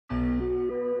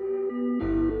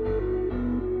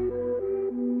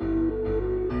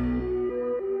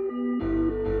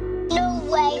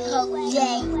Foot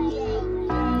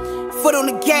on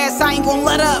the gas, I ain't gon'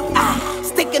 let up.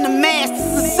 Stick in the mask, this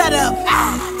is a setup.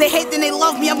 They hate, then they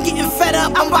love me, I'm getting fed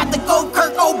up. I'm about to go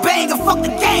Kirk O'Bang and fuck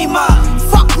the game up.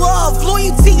 Fuck love,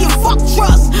 loyalty, and fuck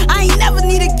trust. I ain't never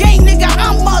need a gang, nigga,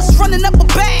 I'm must. Running up a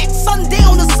bag,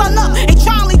 sundown to sun up. Ain't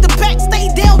tryna leave the back,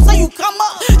 stay down till you come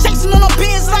up. Chasing on our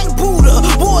beers like Buddha.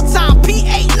 Wartime,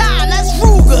 P89, that's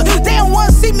Ruger. They don't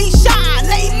wanna see me shine,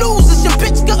 they losers. Your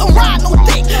bitch couldn't ride no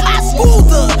dick, I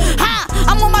schooled her.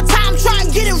 I'm on my time trying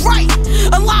to get it right.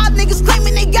 A lot of niggas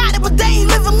claiming they got it, but they ain't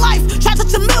living life. Try to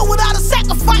touch a mill without a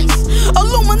sacrifice.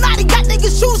 Illuminati got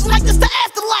niggas choosing like this the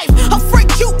afterlife. Her friend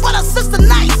cute, but her sister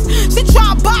nice. She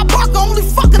try to buy Barker, only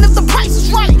fucking if the price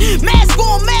is right. Mask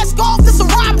on, mask off, this a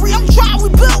robbery. I'm trying to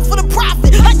rebuild for the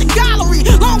profit, like the gallery.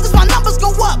 Long as my numbers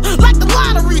go up, like the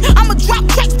lottery. I'ma drop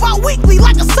checks bi-weekly,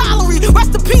 like a salary.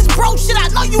 Rest in peace, bro, shit, I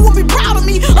know you will be proud of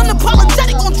me.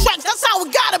 Unapologetic on tracks, that's how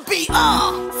it gotta be.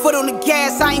 Foot on the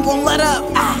gas, I ain't gon' let up.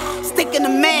 Stick in the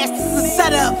mask, this is a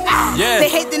setup. They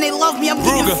hate, then they love me, I'm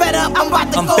getting fed up. I'm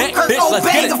about to go Kirk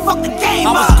O'Bang and fuck the game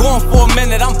up. I was gone for a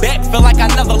minute, I'm back, feel like I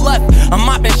never left. I'm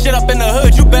mopping shit up in the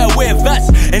hood, you better wear vests.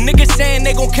 And niggas saying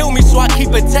they gon' kill me, so I keep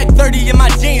a Tech 30 in my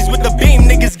jeans with the beam,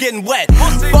 niggas getting wet.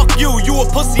 Fuck you, you a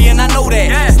pussy and I know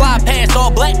that. Slide past all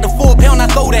black, the 4 pound I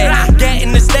throw that. Gat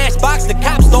in the stash box, the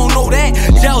cops don't know that.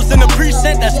 Gels in the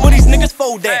precinct, that's where these niggas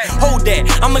fold that. Hold that,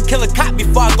 I'ma kill a cop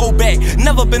before I go back.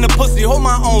 Never been a pussy, hold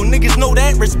my own, niggas know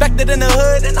that. Respected in the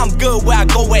hood, and I'm good where I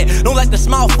go at. Don't let the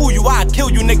smile fool you, I'll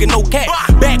kill you, nigga, no cap.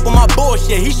 Back with my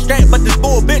bullshit, he strapped, but this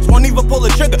bull bitch won't even pull a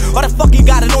trigger. Why the fuck he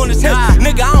got it on his hip?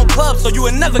 Nigga, I don't club, so you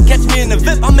will never catch me in the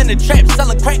VIP. I'm in the trap,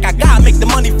 selling crack, I gotta make the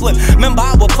money flip. Remember,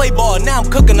 I would play ball, now I'm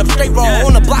cooking up straight raw.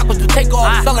 On the block was the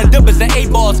takeoff, selling dippers and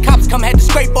 8 balls. Cops come, had to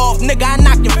scrape off, nigga, I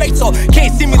knock your face off.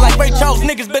 Can't see me like Ray Charles,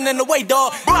 niggas been in the way,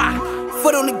 dawg.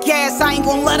 Foot on the gas, I ain't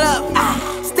gon' let up.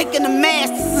 Stick in the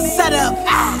mask, this is a setup.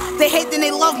 They hate, then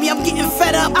they love me, I'm getting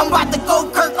fed up. I'm about to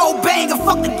go Kirk O'Bang and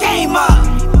fuck the